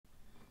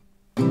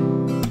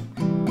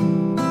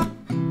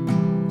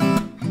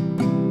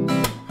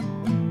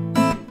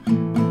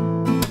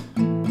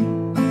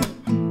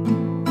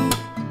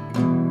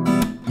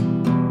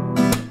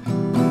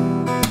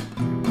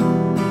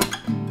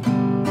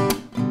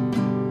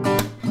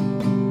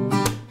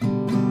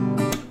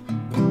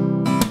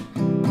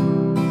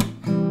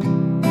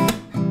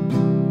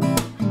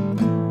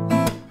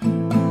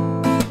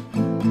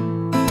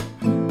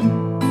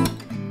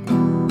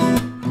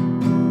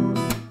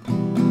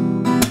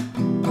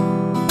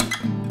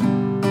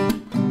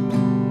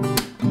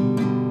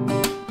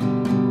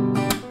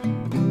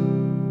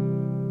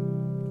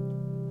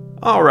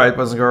Alright,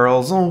 boys and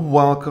girls, and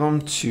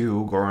welcome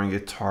to Growing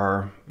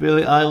Guitar.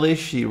 Billie Eilish,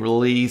 she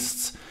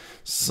released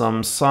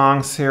some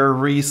songs here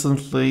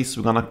recently, so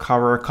we're gonna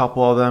cover a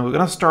couple of them. We're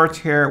gonna start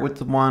here with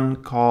the one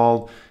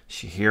called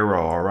CHIHIRO,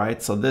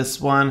 alright? So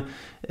this one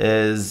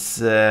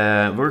is,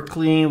 we're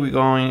clean, we're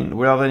going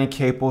without any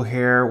capo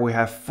here. We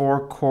have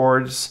 4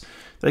 chords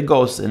that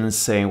goes in the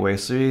same way.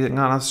 So you're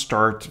gonna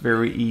start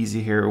very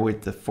easy here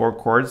with the 4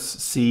 chords,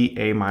 C,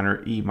 A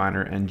minor, E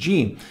minor, and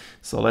G.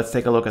 So let's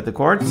take a look at the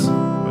chords.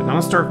 We're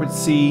gonna start with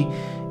C,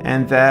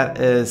 and that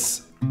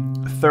is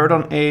 3rd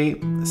on A,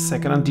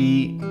 2nd on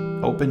D,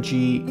 open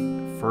G,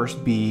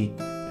 1st B,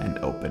 and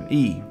open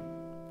E.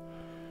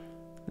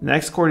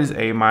 Next chord is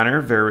A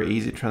minor, very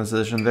easy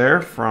transition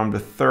there from the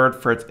 3rd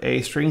fret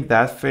A string.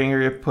 That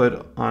finger you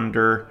put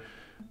under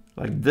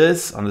like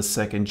this on the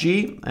 2nd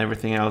G.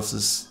 Everything else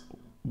is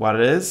what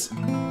it is.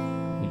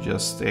 You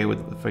just stay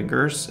with the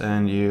fingers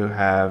and you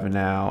have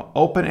now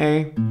open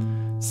A,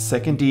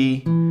 2nd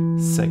D,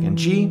 2nd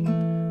G,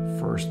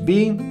 1st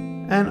B,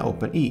 and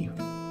open E.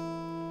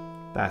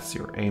 That's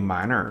your A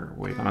minor.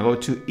 We're gonna go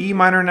to E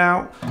minor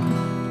now.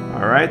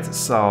 All right,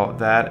 so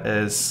that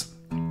is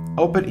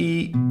open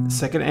E,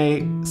 2nd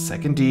A,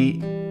 2nd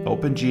D,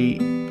 open G,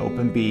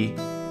 open B,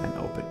 and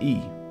open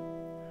E.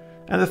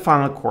 And the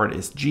final chord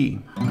is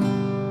G.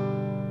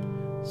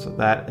 So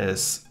that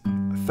is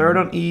 3rd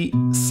on E,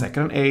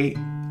 2nd on A,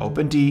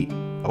 open D,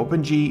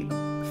 open G,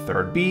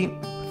 3rd B,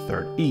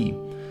 3rd E.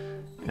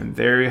 And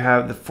there you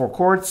have the 4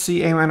 chords,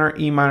 C, A minor,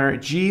 E minor,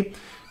 G.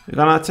 We're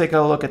gonna take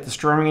a look at the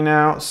strumming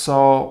now.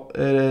 So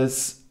it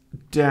is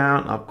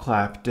down, up,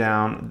 clap,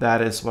 down.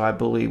 That is what I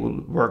believe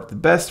will work the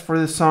best for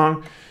this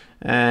song.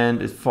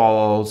 And it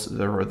follows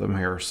the rhythm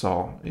here.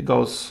 So it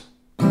goes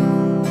for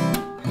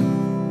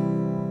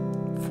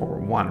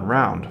 1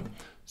 round.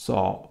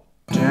 So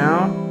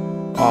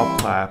down, up,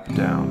 clap,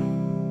 down.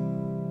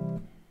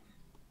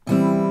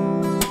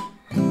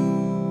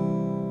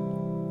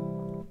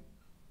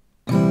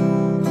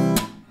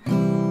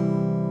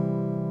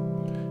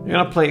 You're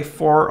gonna play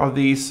 4 of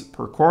these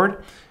per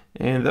chord.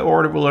 In the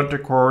order we learned the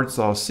chords,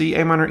 so C,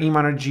 A minor, E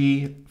minor,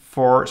 G,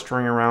 4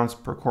 string rounds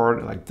per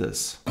chord like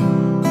this.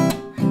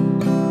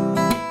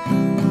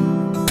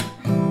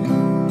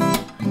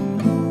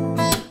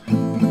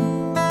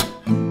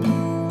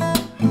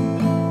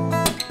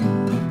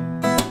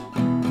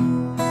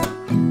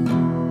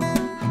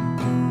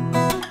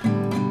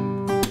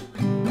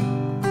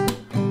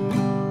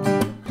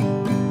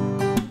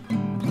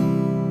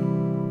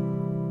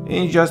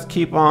 And you just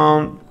keep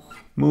on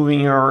moving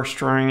your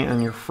string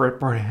and your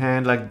fretboard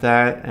hand like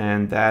that,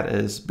 and that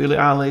is Billie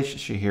Eilish,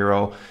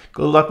 CHIHIRO.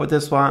 Good luck with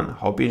this one.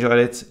 Hope you enjoyed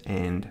it,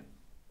 and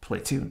play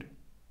tuned.